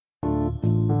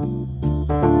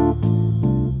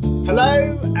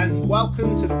Hello and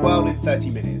welcome to The World in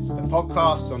 30 Minutes, the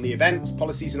podcast on the events,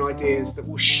 policies and ideas that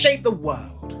will shape the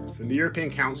world from the European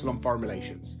Council on Foreign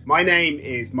Relations. My name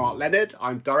is Mark Leonard,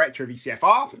 I'm Director of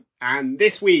ECFR, and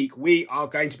this week we are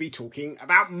going to be talking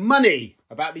about money,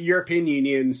 about the European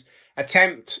Union's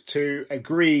attempt to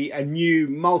agree a new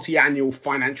multi-annual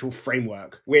financial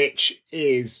framework, which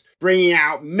is bringing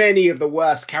out many of the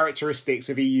worst characteristics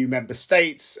of EU member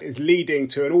states, is leading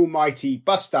to an almighty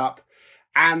bust-up,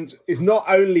 and is not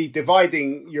only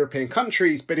dividing European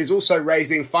countries, but is also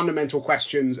raising fundamental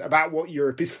questions about what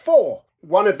Europe is for.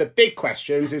 One of the big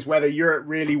questions is whether Europe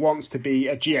really wants to be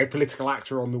a geopolitical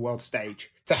actor on the world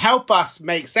stage. To help us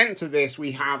make sense of this,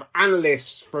 we have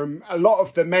analysts from a lot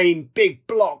of the main big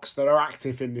blocs that are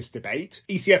active in this debate.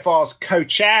 ECFR's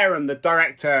co-chair and the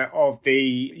director of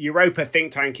the Europa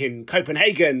think tank in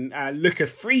Copenhagen, Luca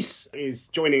Fries, is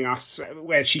joining us,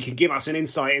 where she can give us an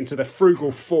insight into the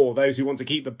frugal four, those who want to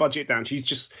keep the budget down. She's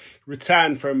just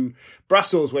returned from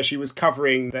Brussels, where she was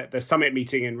covering the summit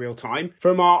meeting in real time.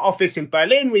 From our office in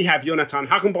Berlin, we have Jonathan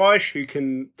Hagenbroich, who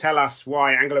can tell us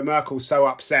why Angela Merkel's so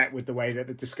upset with the way that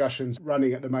the discussion's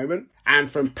running at the moment.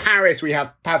 And from Paris, we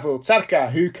have Pavel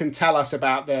Tsarka, who can tell us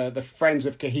about the Friends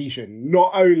of Cohesion,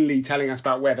 not only telling us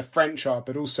about where the French are,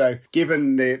 but also,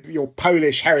 given your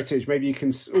Polish heritage, maybe you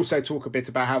can also talk a bit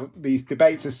about how these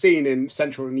debates are seen in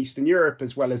Central and Eastern Europe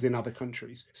as well as in other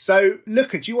countries. So,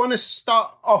 Luca, do you want to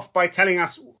start off by telling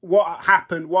us what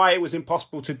happened, why it was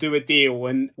impossible to do a deal,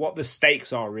 and what the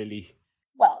stakes are really?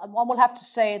 Well, one will have to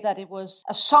say that it was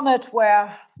a summit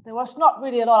where there was not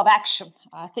really a lot of action.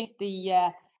 I think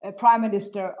the Prime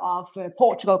Minister of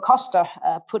Portugal, Costa,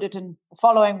 put it in the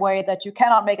following way, that you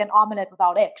cannot make an omelette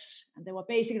without eggs. And there were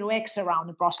basically no eggs around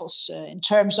in Brussels in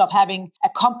terms of having a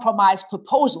compromise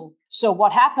proposal. So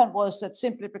what happened was that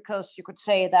simply because you could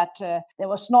say that there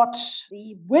was not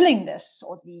the willingness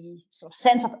or the sort of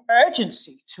sense of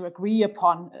urgency to agree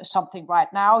upon something right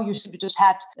now, you simply just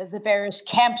had the various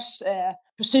camps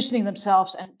positioning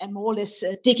themselves and more or less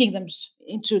digging them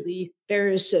into the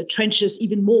various trenches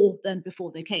even more than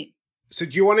before they came. So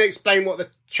do you want to explain what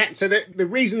the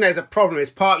reason there's a problem is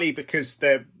partly because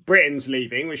Britain's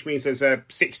leaving, which means there's a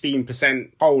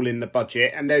 16% hole in the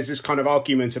budget, and there's this kind of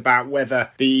argument about whether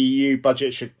the EU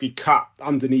budget should be cut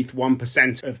underneath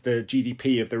 1% of the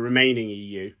GDP of the remaining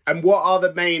EU. And what are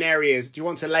the main areas? Do you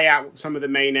want to lay out some of the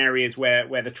main areas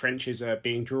where the trenches are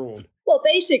being drawn? Well,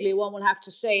 basically, one will have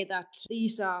to say that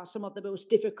these are some of the most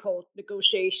difficult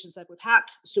negotiations that we've had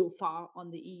so far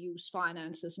on the EU's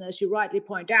finances. And as you rightly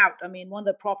point out, I mean, one of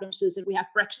the problems is that we have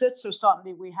Brexit. So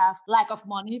suddenly we have lack of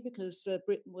money because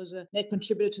Britain was a net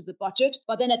contributor to the budget.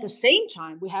 But then at the same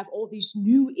time, we have all these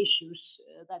new issues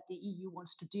that the EU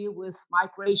wants to deal with: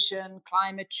 migration,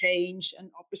 climate change,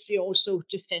 and obviously also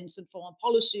defense and foreign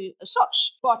policy as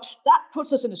such. But that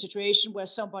puts us in a situation where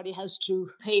somebody has to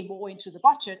pay more into the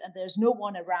budget, and there's no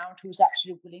one around who's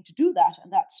actually willing to do that.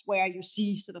 And that's where you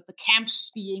see sort of the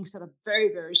camps being sort of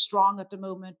very, very strong at the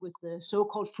moment with the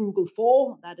so-called frugal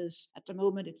four. That is, at the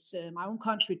moment, it's my own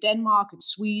country, Denmark, it's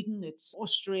Sweden, it's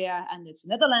Austria, and it's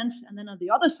Netherlands. And then on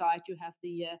the other side, you have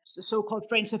the so-called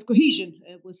Friends of Cohesion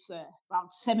with around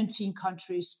 17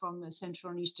 countries from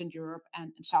Central and Eastern Europe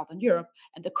and Southern Europe.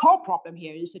 And the core problem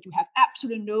here is that you have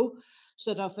absolutely no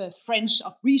sort of friends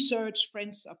of research,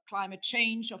 friends of climate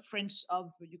change, or friends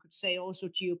of, you could say, also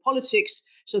geopolitics.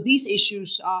 So these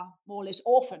issues are more or less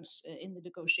orphans in the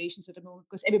negotiations at the moment,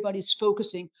 because everybody's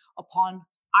focusing upon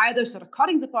either sort of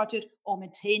cutting the budget or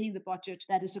maintaining the budget.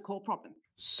 That is a core problem.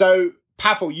 So,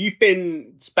 Pavel, you've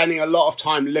been spending a lot of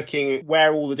time looking at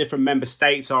where all the different member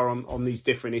states are on these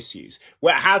different issues.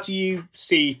 How do you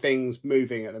see things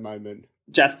moving at the moment?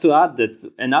 Just to add that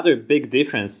another big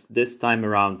difference this time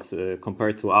around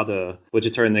compared to other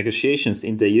budgetary negotiations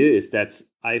in the EU is that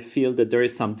I feel that there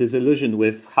is some disillusion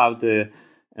with how the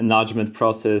enlargement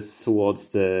process towards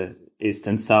the East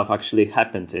and South actually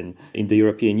happened in the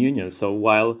European Union. So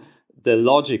while the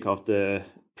logic of the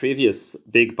previous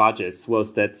big budgets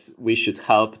was that we should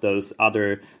help those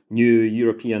other new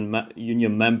European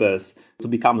Union members to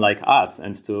become like us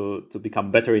and to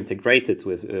become better integrated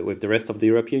with the rest of the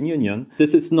European Union.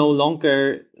 This is no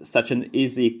longer such an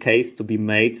easy case to be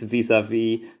made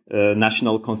vis-a-vis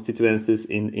national constituencies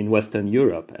in Western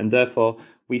Europe. And therefore,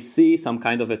 we see some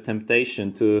kind of a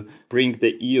temptation to bring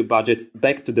the EU budget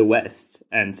back to the West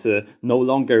and no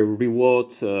longer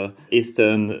reward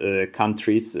Eastern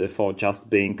countries for just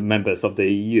being members of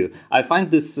the EU. I find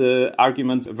this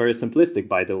argument very simplistic,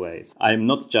 by the way. I'm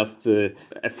not just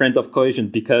a friend of cohesion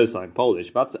because I'm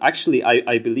Polish, but actually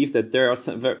I believe that there are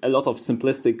a lot of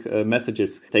simplistic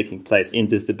messages taking place in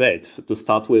this debate. To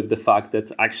start with the fact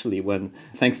that actually when,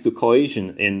 thanks to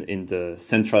cohesion in the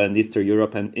Central and Eastern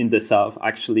Europe and in the South,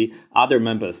 actually other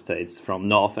member states from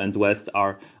North and West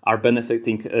are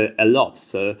benefiting a lot.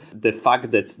 So the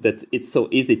fact that it's so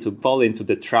easy to fall into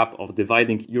the trap of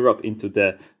dividing Europe into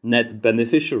the net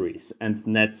beneficiaries and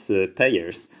net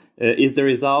payers is the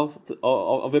result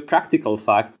of a practical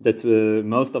fact that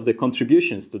most of the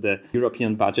contributions to the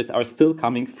European budget are still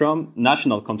coming from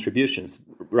national contributions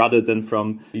rather than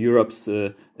from Europe's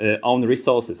own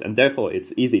resources. And therefore,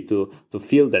 it's easy to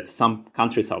feel that some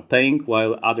countries are paying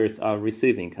while others are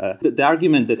receiving. The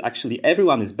argument that actually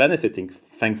everyone is benefiting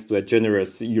thanks to a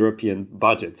generous European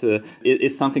budget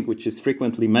is something which is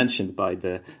frequently mentioned by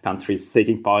the countries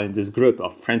taking part in this group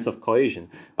of Friends of Cohesion.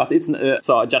 But it's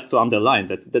so just to underline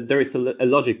that there is a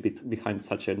logic behind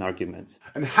such an argument.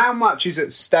 And how much is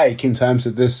at stake in terms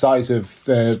of the size of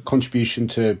the contribution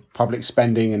to public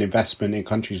spending and investment in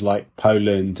countries like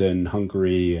Poland and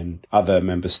Hungary and other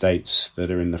member states that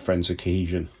are in the Friends of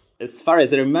Cohesion? As far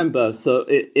as I remember, so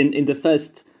in the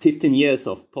first 15 years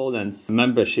of Poland's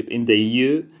membership in the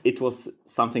EU, it was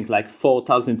something like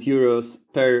 4,000 euros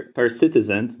per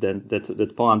citizen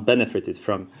that Poland benefited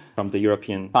from the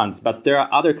European funds. But there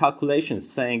are other calculations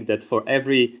saying that for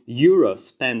every euro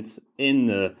spent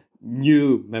in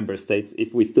new member states,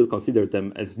 if we still consider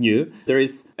them as new, there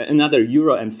is another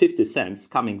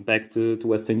 €1.50 coming back to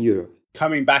Western Europe.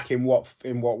 Coming back in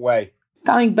what way?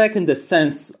 Coming back in the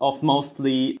sense of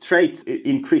mostly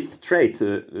increased trade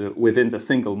within the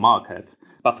single market.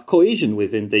 But cohesion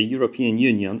within the European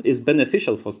Union is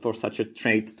beneficial for such a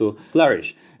trade to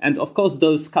flourish. And of course,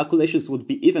 those calculations would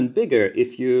be even bigger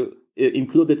if you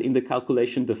included in the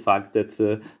calculation the fact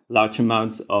that large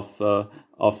amounts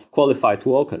of qualified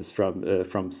workers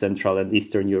from Central and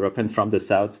Eastern Europe and from the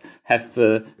South have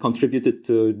contributed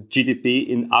to GDP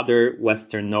in other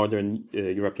Western, Northern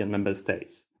European member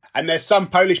states. And there's some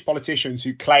Polish politicians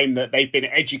who claim that they've been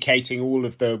educating all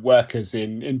of the workers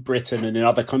in Britain and in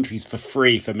other countries for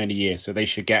free for many years. So they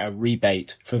should get a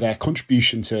rebate for their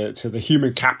contribution to the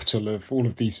human capital of all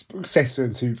of these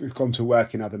citizens who've gone to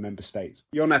work in other member states.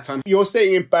 Jonathan, you're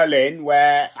sitting in Berlin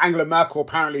where Angela Merkel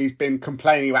apparently has been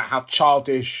complaining about how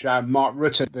childish Mark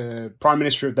Rutte, the Prime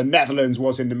Minister of the Netherlands,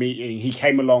 was in the meeting. He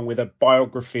came along with a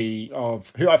biography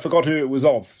of who I forgot who it was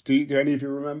of. Do any of you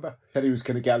remember? Said he was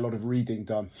going to get a lot of reading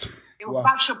done.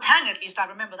 About Chopin, at least I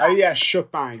remember that. Oh, yeah,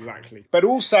 Chopin, exactly. But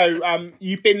also,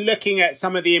 you've been looking at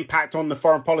some of the impact on the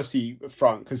foreign policy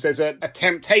front, because there's a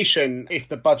temptation, if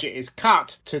the budget is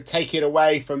cut, to take it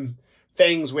away from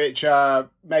things which are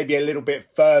maybe a little bit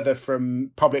further from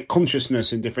public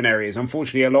consciousness in different areas.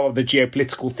 Unfortunately, a lot of the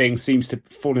geopolitical things seems to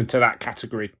fall into that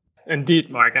category.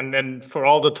 Indeed, Mark. And then for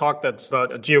all the talk that's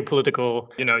about a geopolitical,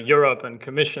 Europe and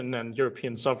Commission and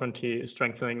European sovereignty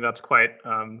strengthening, that's quite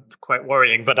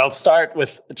worrying. But I'll start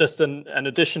with just an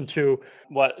addition to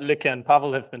what Lieke and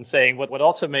Pavel have been saying. What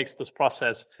also makes this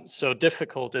process so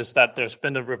difficult is that there's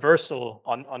been a reversal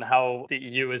on how the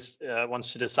EU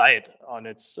wants to decide on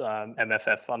its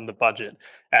MFF, on the budget.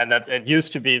 And that it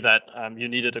used to be that you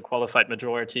needed a qualified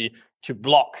majority to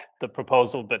block the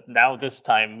proposal, but now this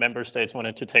time member states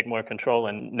wanted to take more control,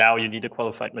 and now you need a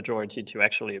qualified majority to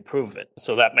actually approve it.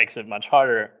 So that makes it much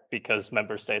harder because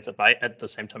member states at the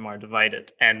same time are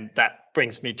divided. And that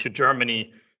brings me to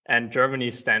Germany and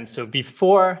Germany's stance. So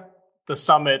before the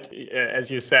summit, as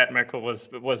you said, Merkel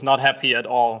was not happy at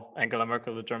all. Angela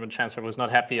Merkel, the German chancellor, was not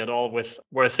happy at all with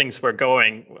where things were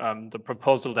going. The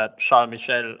proposal that Charles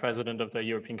Michel, president of the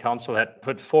European Council, had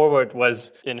put forward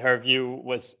was, in her view,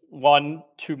 was one,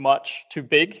 too much, too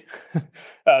big.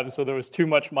 So there was too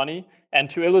much money. And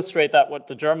to illustrate that, what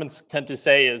the Germans tend to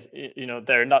say is,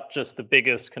 they're not just the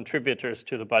biggest contributors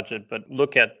to the budget, but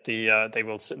look at they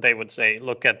would say,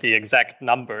 look at the exact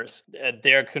numbers.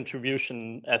 Their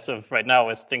contribution as of right now,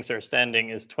 as things are standing,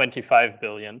 is 25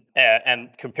 billion. And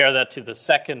compare that to the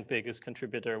second biggest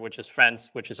contributor, which is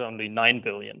France, which is only 9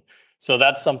 billion. So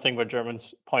that's something where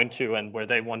Germans point to and where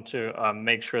they want to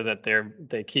make sure that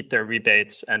they keep their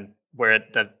rebates and where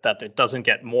that it doesn't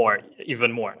get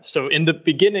even more. So in the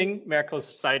beginning, Merkel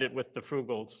sided with the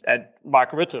frugals and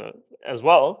Mark Rutte as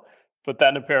well, but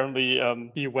then apparently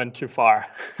he went too far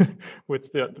with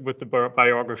the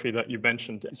biography that you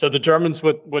mentioned. So the Germans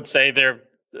would say they're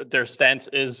their stance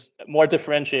is more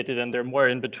differentiated and they're more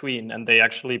in between, and they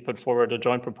actually put forward a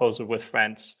joint proposal with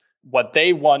France. What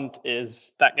they want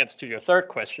is, that gets to your third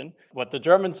question. What the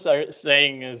Germans are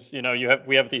saying is,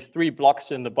 we have these three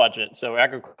blocks in the budget. So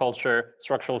agriculture,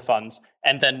 structural funds,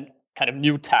 and then kind of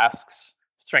new tasks,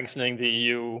 strengthening the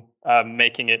EU,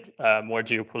 making it more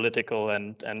geopolitical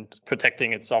and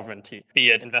protecting its sovereignty,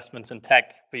 be it investments in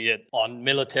tech, be it on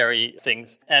military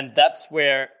things. And that's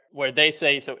where they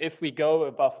say, so if we go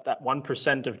above that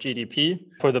 1% of GDP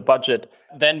for the budget,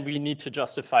 then we need to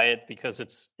justify it because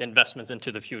it's investments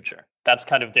into the future. That's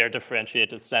kind of their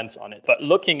differentiated stance on it. But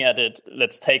looking at it,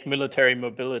 let's take military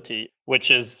mobility,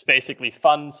 which is basically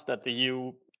funds that the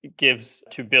EU gives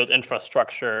to build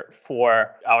infrastructure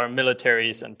for our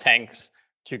militaries and tanks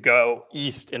to go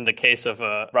east in the case of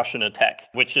a Russian attack,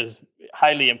 which is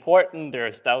highly important.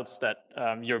 There's doubts that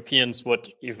Europeans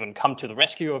would even come to the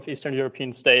rescue of Eastern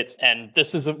European states. And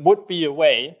this would be a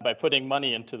way, by putting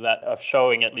money into that, of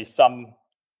showing at least some,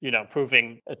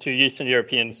 proving to Eastern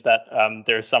Europeans that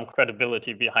there's some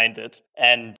credibility behind it.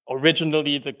 And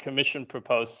originally, the Commission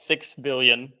proposed 6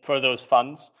 billion for those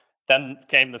funds. Then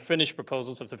came the Finnish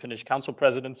proposals of the Finnish Council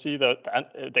presidency.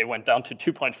 They went down to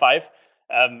 2.5.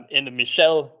 In the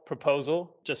Michel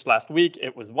proposal just last week,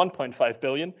 it was 1.5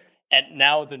 billion. And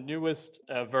now the newest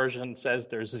version says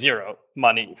there's zero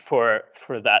money for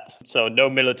that. So no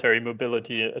military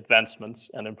mobility advancements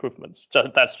and improvements.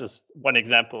 That's just one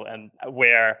example. And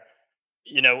where,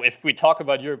 if we talk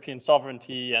about European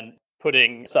sovereignty and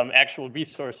putting some actual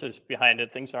resources behind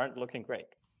it, things aren't looking great.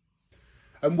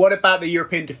 And what about the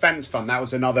European Defence Fund? That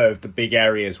was another of the big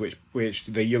areas which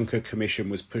the Juncker Commission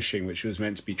was pushing, which was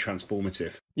meant to be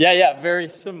transformative. Yeah, very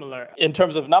similar. In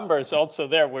terms of numbers, also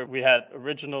there, where we had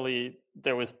originally,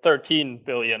 there was 13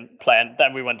 billion planned,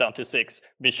 then we went down to 6.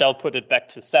 Michel put it back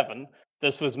to 7.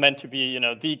 This was meant to be,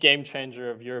 the game changer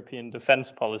of European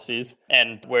defense policies,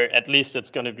 and where at least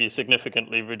it's going to be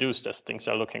significantly reduced as things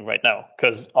are looking right now.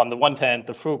 Because on the one hand,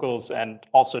 the frugals and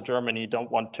also Germany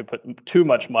don't want to put too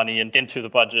much money into the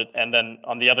budget. And then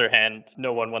on the other hand,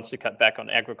 no one wants to cut back on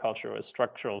agriculture or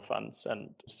structural funds. And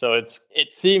so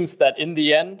it seems that in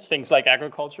the end, things like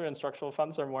agriculture and structural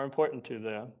funds are more important to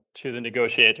the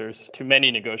negotiators, to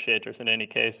many negotiators in any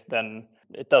case, then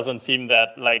it doesn't seem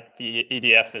that like the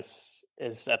EDF is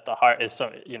at the heart, is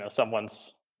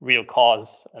someone's real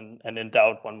cause, and in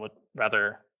doubt one would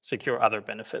rather secure other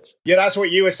benefits. Yeah, that's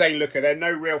what you were saying, Luca. They're no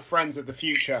real friends of the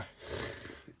future.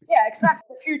 Yeah,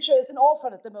 exactly. The future is an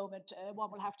orphan at the moment,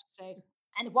 one will have to say.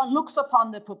 And if one looks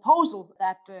upon the proposal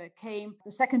that came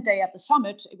the second day of the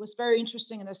summit, it was very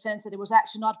interesting in the sense that it was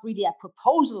actually not really a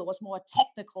proposal, it was more a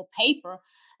technical paper,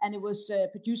 and it was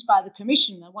produced by the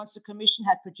Commission. And once the Commission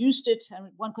had produced it, and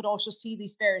one could also see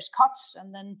these various cuts,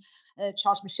 and then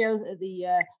Charles Michel,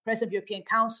 the President of the European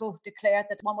Council, declared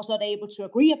that one was not able to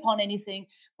agree upon anything,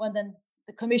 when then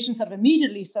the Commission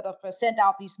immediately sent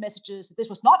out these messages. This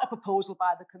was not a proposal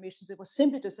by the Commission. It was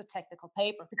simply just a technical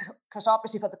paper, because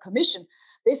obviously for the Commission,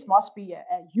 this must be a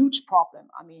huge problem.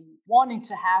 I mean, wanting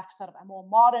to have a more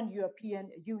modern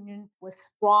European Union with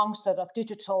strong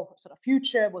digital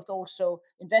future, with also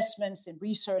investments in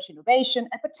research, innovation,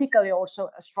 and particularly also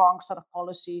a strong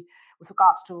policy with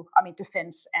regards to,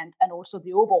 defense and also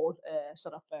the overall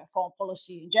foreign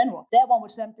policy in general. There one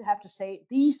would simply have to say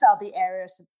these are the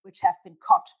areas which have been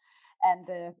cut. And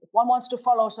if one wants to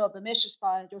follow the measures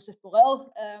by Joseph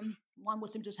Borrell, one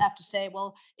would simply just have to say,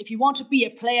 well, if you want to be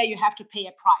a player, you have to pay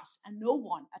a price. And no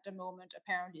one at the moment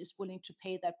apparently is willing to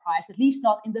pay that price, at least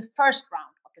not in the first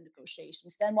round of the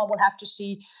negotiations. Then one will have to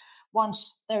see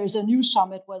once there is a new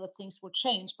summit whether things will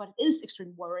change. But it is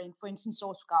extremely worrying, for instance,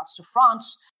 with regards to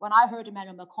France. When I heard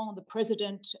Emmanuel Macron, the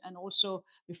president, and also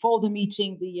before the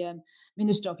meeting, the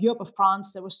Minister of Europe of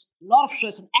France, there was a lot of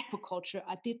stress on agriculture.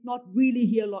 I did not really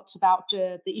hear lots about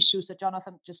the issues that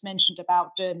Jonathan just mentioned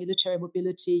about military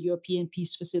mobility, European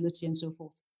peace facility, and so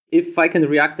forth. If I can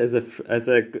react as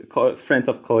a friend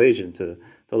of cohesion to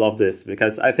all of this,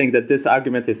 because I think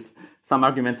that some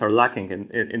arguments are lacking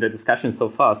in the discussion so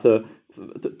far. So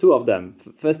two of them.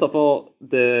 First of all,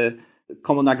 the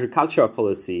common agricultural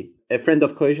policy. A friend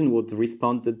of cohesion would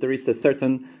respond that there is a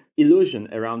certain illusion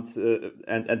around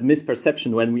and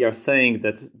misperception when we are saying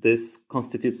that this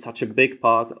constitutes such a big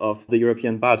part of the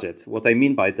European budget. What I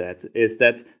mean by that is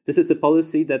that this is a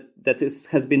policy that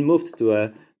has been moved to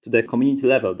a to the community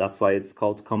level. That's why it's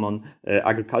called common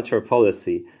agricultural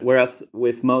policy. Whereas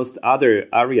with most other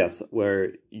areas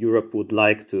where Europe would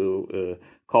like to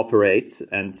cooperate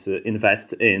and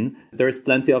invest in, there is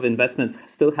plenty of investments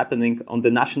still happening on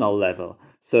the national level.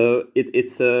 So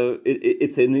it's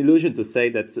an illusion to say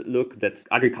that, look, that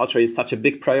agriculture is such a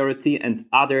big priority and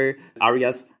other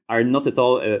areas are not at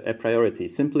all a priority.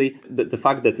 Simply the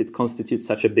fact that it constitutes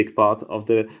such a big part of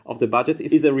the budget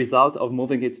is a result of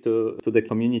moving it to the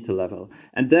community level.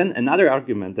 And then another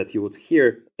argument that you would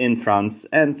hear in France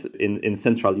and in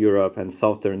Central Europe and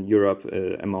Southern Europe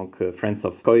among friends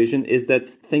of cohesion is that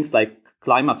things like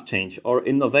climate change or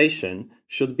innovation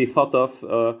should be thought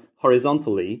of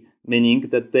horizontally, meaning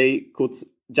that they could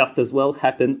just as well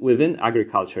happen within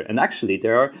agriculture. And actually, they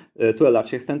are, to a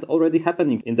large extent, already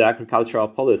happening in the agricultural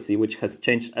policy, which has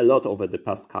changed a lot over the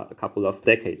past couple of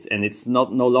decades. And it's no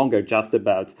longer just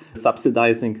about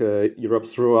subsidizing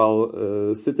Europe's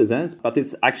rural citizens, but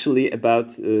it's actually about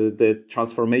the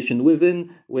transformation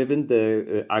within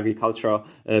the agricultural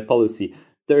policy.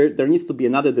 There needs to be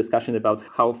another discussion about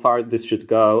how far this should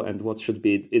go and what should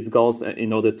be its goals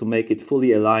in order to make it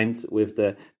fully aligned with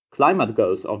the climate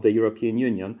goals of the European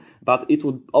Union. But it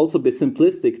would also be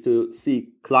simplistic to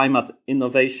see climate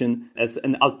innovation as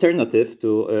an alternative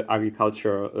to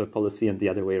agriculture policy and the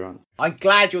other way around. I'm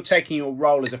glad you're taking your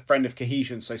role as a friend of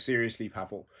cohesion so seriously,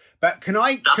 Pavel. But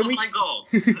my goal.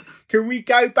 Can we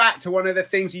go back to one of the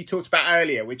things you talked about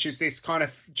earlier, which is this kind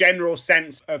of general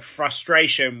sense of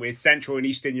frustration with Central and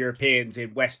Eastern Europeans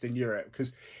in Western Europe?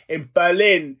 Because in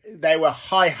Berlin, there were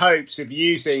high hopes of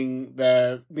using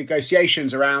the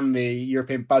negotiations around the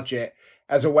European budget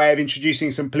as a way of introducing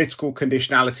some political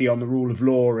conditionality on the rule of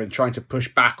law and trying to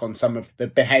push back on some of the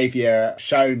behaviour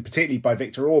shown, particularly by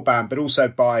Viktor Orban, but also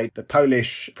by the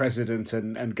Polish president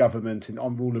and government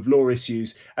on rule of law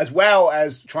issues, as well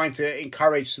as trying to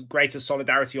encourage some greater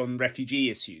solidarity on refugee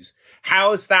issues.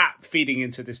 How is that feeding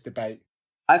into this debate?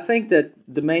 I think that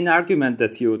the main argument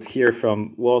that you would hear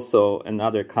from Warsaw and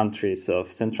other countries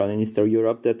of Central and Eastern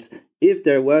Europe, that if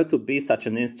there were to be such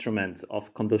an instrument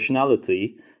of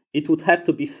conditionality, it would have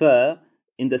to be fair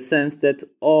in the sense that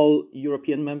all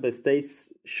European member states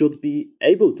should be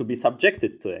able to be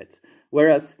subjected to it.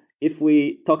 Whereas if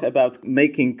we talk about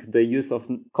making the use of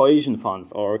cohesion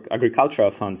funds or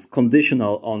agricultural funds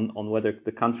conditional on whether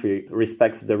the country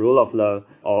respects the rule of law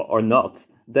or not,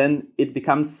 then it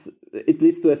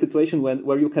leads to a situation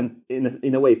where you can,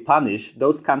 in a way, punish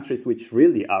those countries which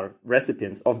really are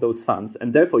recipients of those funds.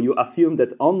 And therefore, you assume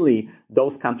that only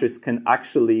those countries can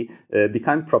actually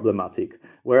become problematic.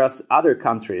 Whereas other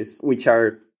countries, which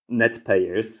are net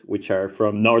payers, which are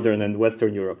from Northern and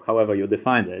Western Europe, however you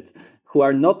define it, who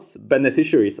are not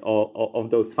beneficiaries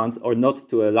of those funds or not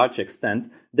to a large extent,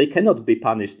 they cannot be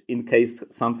punished in case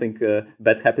something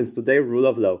bad happens to their rule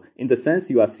of law. In the sense,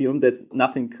 you assume that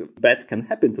nothing bad can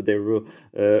happen to their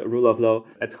rule of law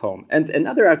at home. And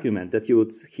another argument that you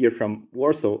would hear from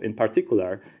Warsaw in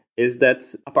particular is that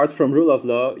apart from rule of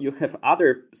law, you have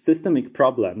other systemic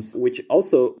problems which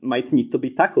also might need to be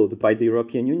tackled by the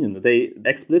European Union. They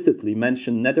explicitly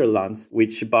mention Netherlands,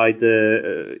 which by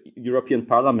the European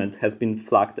Parliament has been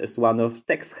flagged as one of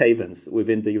tax havens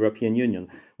within the European Union.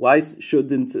 Why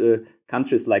shouldn't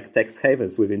countries like tax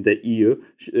havens within the EU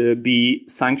be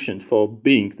sanctioned for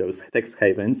being those tax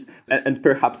havens? And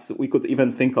perhaps we could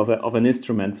even think of an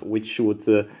instrument which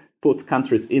would put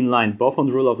countries in line both on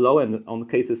rule of law and on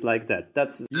cases like that.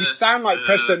 You sound like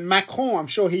President Macron. I'm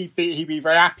sure he'd be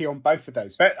very happy on both of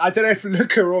those. But I don't know if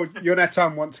Luca or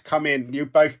Jonathan want to come in.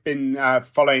 You've both been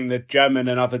following the German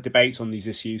and other debates on these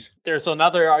issues. There's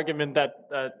another argument that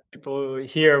people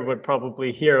here would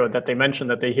probably hear, or that they mention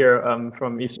that they hear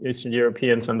from Eastern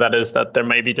Europeans, and that is that there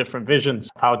may be different visions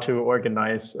how to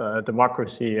organize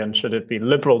democracy, and should it be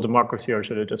liberal democracy or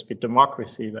should it just be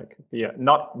democracy that could be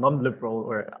not non-liberal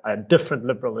or a different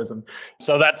liberalism.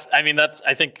 So that's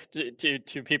I think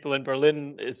to people in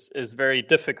Berlin is very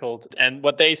difficult. And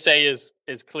what they say is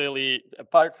clearly,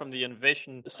 apart from the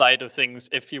innovation side of things,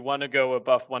 if you want to go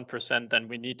above 1%, then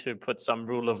we need to put some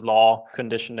rule of law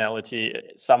conditionality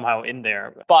somehow in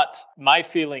there. But my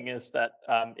feeling is that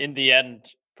in the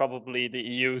end, probably the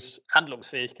EU's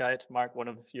Handlungsfähigkeit, Mark, one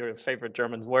of your favorite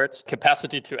German words,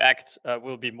 capacity to act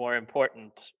will be more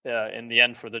important in the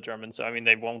end for the Germans. So,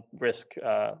 they won't risk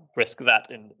that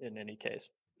in any case.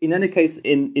 In any case,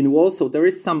 in Warsaw, there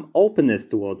is some openness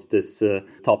towards this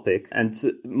topic, and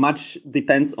much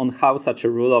depends on how such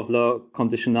a rule of law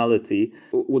conditionality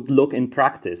would look in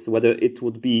practice, whether it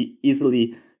would be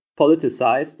easily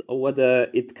politicized or whether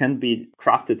it can be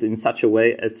crafted in such a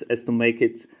way as to make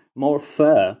it more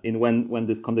fair in when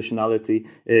this conditionality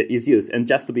is used. And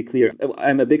just to be clear,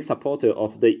 I'm a big supporter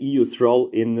of the EU's role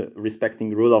in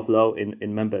respecting rule of law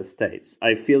in member states.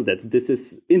 I feel that this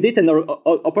is indeed an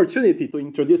opportunity to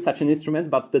introduce such an instrument,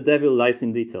 but the devil lies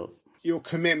in details. Your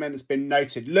commitment has been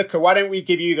noted. Luca, why don't we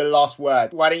give you the last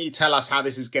word? Why don't you tell us how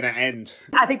this is going to end?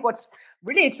 I think what's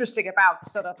really interesting about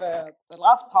sort of the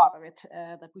last part of it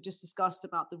that we just discussed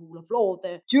about the rule of law.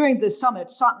 During the summit,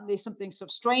 suddenly something sort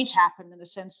of strange happened in the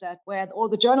sense that where all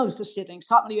the journalists are sitting,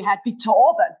 suddenly you had Viktor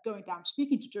Orban going down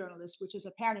speaking to journalists, which has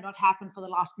apparently not happened for the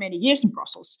last many years in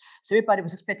Brussels. So everybody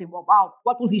was expecting, well, wow,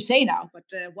 what will he say now? But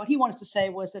what he wanted to say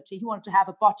was that he wanted to have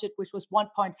a budget which was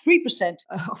 1.3%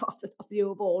 of the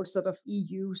overall sort of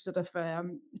EU sort of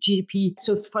GDP.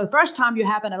 So for the first time, you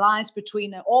have an alliance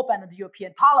between Orban and the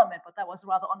European Parliament, but that was a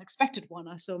rather unexpected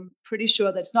one. So I'm pretty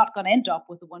sure that's not going to end up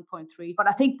with the 1.3. But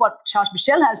I think what Charles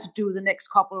Michel has to do the next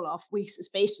couple of weeks is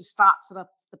basically start sort of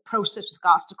the process with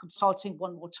regards to consulting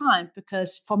one more time,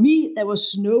 because for me, there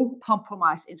was no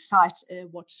compromise in sight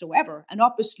whatsoever. And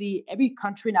obviously, every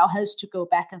country now has to go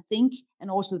back and think, and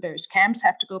also the various camps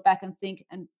have to go back and think,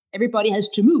 and everybody has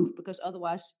to move, because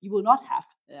otherwise you will not have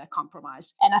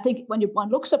compromise. And I think when one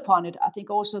looks upon it, I think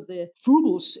also the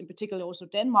frugals, in particular also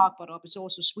Denmark, but obviously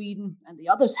also Sweden and the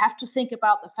others, have to think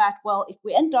about the fact, well, if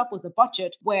we end up with a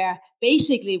budget where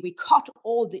basically we cut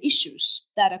all the issues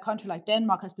that a country like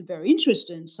Denmark has been very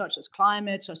interested in, such as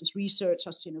climate, such as research,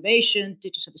 such as innovation,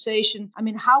 digitalization, I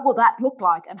mean, how will that look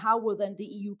like, and how will then the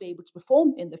EU be able to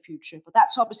perform in the future? But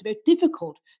that's obviously very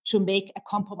difficult to make a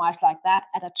compromise like that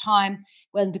at a time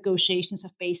when negotiations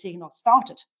have basically not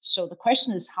started. So the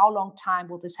question is, how long time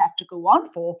will this have to go on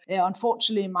for?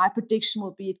 Unfortunately, my prediction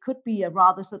will be it could be a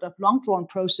rather sort of long-drawn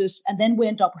process, and then we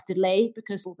end up with delay,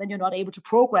 because then you're not able to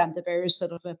program the various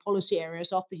sort of policy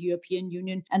areas of the European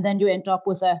Union, and then you end up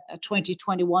with a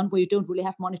 2021 where you don't really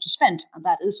have money to spend, and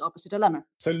that is obviously a dilemma.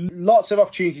 So lots of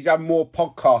opportunities to have more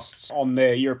podcasts on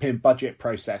the European budget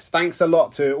process. Thanks a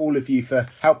lot to all of you for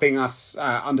helping us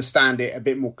understand it a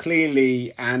bit more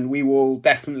clearly, and we will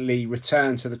definitely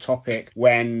return to the topic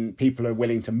when people are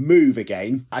willing to move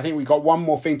again. I think we've got one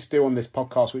more thing to do on this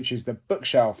podcast, which is the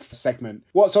bookshelf segment.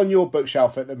 What's on your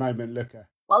bookshelf at the moment, Luca?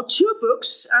 Well, 2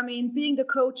 books. I mean, being the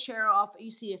co-chair of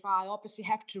ECFR, I obviously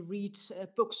have to read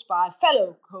books by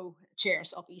fellow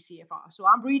co-chairs of ECFR. So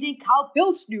I'm reading Carl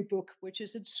Bildt's new book, which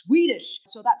is in Swedish.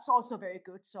 So that's also very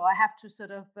good. So I have to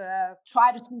sort of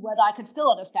try to see whether I can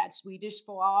still understand Swedish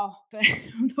for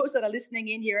those that are listening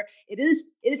in here. It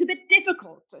is a bit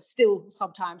difficult still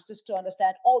sometimes just to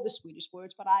understand all the Swedish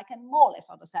words, but I can more or less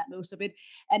understand most of it.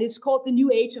 And it's called The New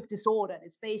Age of Disorder. And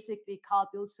it's basically Carl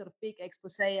Bildt's sort of big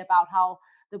expose about how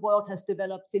the world has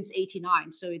developed since 89.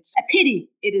 So it's a pity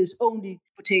it is only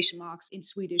quotation marks in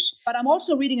Swedish. But I'm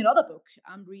also reading another book.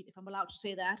 If I'm allowed to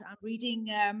say that, I'm reading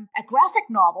a graphic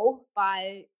novel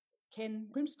by Ken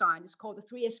Grimstein. It's called The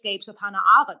Three Escapes of Hannah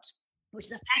Arendt, which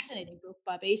is a fascinating book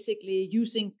by basically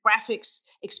using graphics,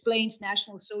 explains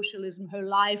National Socialism, her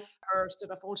life, her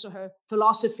sort of also her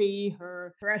philosophy,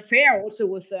 her affair also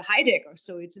with Heidegger.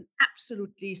 So it's an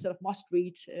absolutely sort of must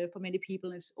read for many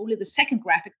people. It's only the second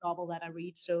graphic novel that I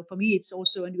read. So for me, it's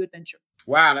also a new adventure.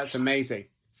 Wow, that's amazing.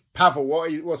 Pavel,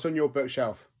 what's on your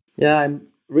bookshelf? Yeah, I'm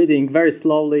reading very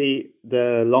slowly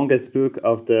the longest book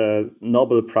of the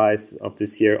Nobel Prize of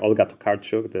this year, Olga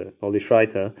Tokarczuk, the Polish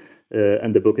writer.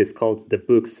 And the book is called The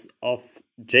Books of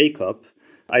Jacob.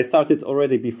 I started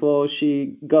already before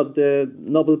she got the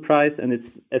Nobel Prize, and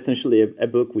it's essentially a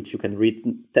book which you can read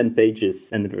 10 pages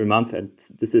every month, and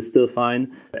this is still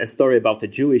fine. A story about a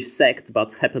Jewish sect,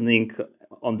 but happening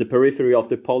on the periphery of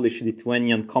the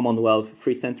Polish-Lithuanian Commonwealth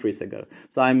 3 centuries ago.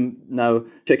 So I'm now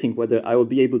checking whether I will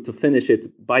be able to finish it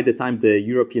by the time the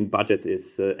European budget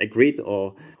is agreed,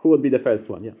 or who will be the first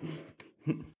one.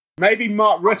 Yeah. Maybe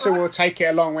Mark Rutte will take it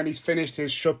along when he's finished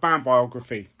his Chopin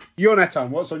biography. Jonathan,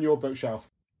 what's on your bookshelf?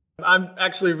 I'm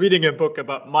actually reading a book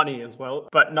about money as well,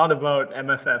 but not about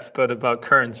MFF, but about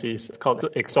currencies. It's called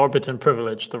Exorbitant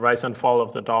Privilege, The Rise and Fall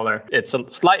of the Dollar. It's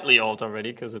slightly old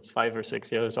already because it's 5 or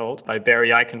 6 years old, by Barry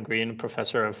Eichengreen,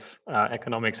 professor of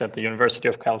economics at the University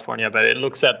of California. But it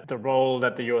looks at the role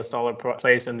that the US dollar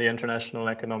plays in the international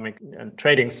economic and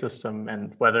trading system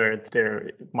and whether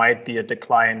there might be a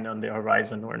decline on the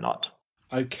horizon or not.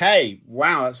 Okay,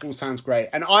 wow, that all sounds great.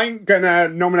 And I'm going to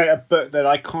nominate a book that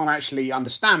I can't actually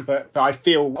understand, but I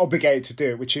feel obligated to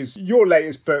do it, which is your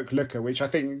latest book, Luca, which I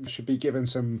think should be given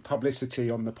some publicity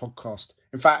on the podcast.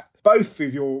 In fact, both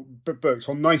of your books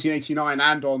on 1989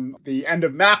 and on the end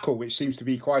of Merkel, which seems to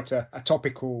be quite a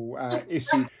topical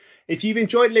issue. If you've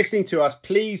enjoyed listening to us,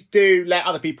 please do let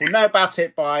other people know about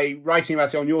it by writing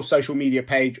about it on your social media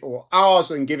page or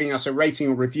ours and giving us a rating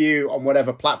or review on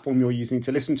whatever platform you're using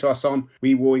to listen to us on.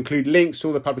 We will include links to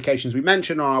all the publications we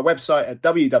mentioned on our website at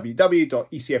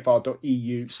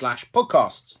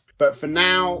www.ecfr.eu/podcasts. But for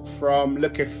now, from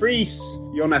Luca Fries,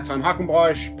 Jonathan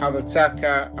Hackenbroich, Pavel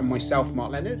Zerka, and myself,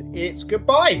 Mark Leonard, it's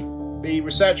goodbye. The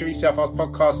researcher of ECFR's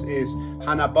podcast is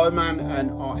Hannah Bowman, and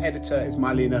our editor is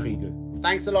Marlene Riedel.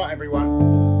 Thanks a lot,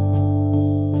 everyone.